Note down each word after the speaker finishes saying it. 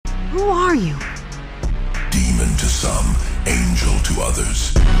Who are you? Demon to some, angel to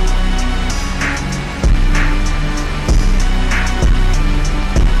others.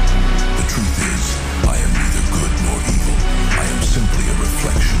 The truth is, I am neither good nor evil. I am simply a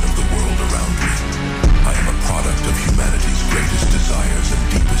reflection of the world around me. I am a product of humanity's greatest desires and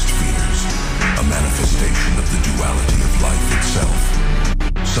deepest fears, a manifestation of the duality of life itself.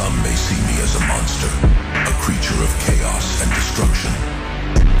 Some may see me as a monster, a creature of chaos and destruction.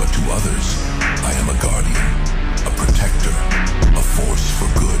 But to others, I am a guardian, a protector, a force for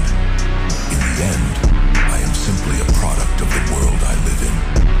good. In the end, I am simply a product of the world I live in.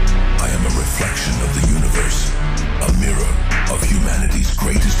 I am a reflection of the universe, a mirror of humanity's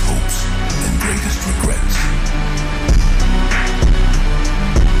greatest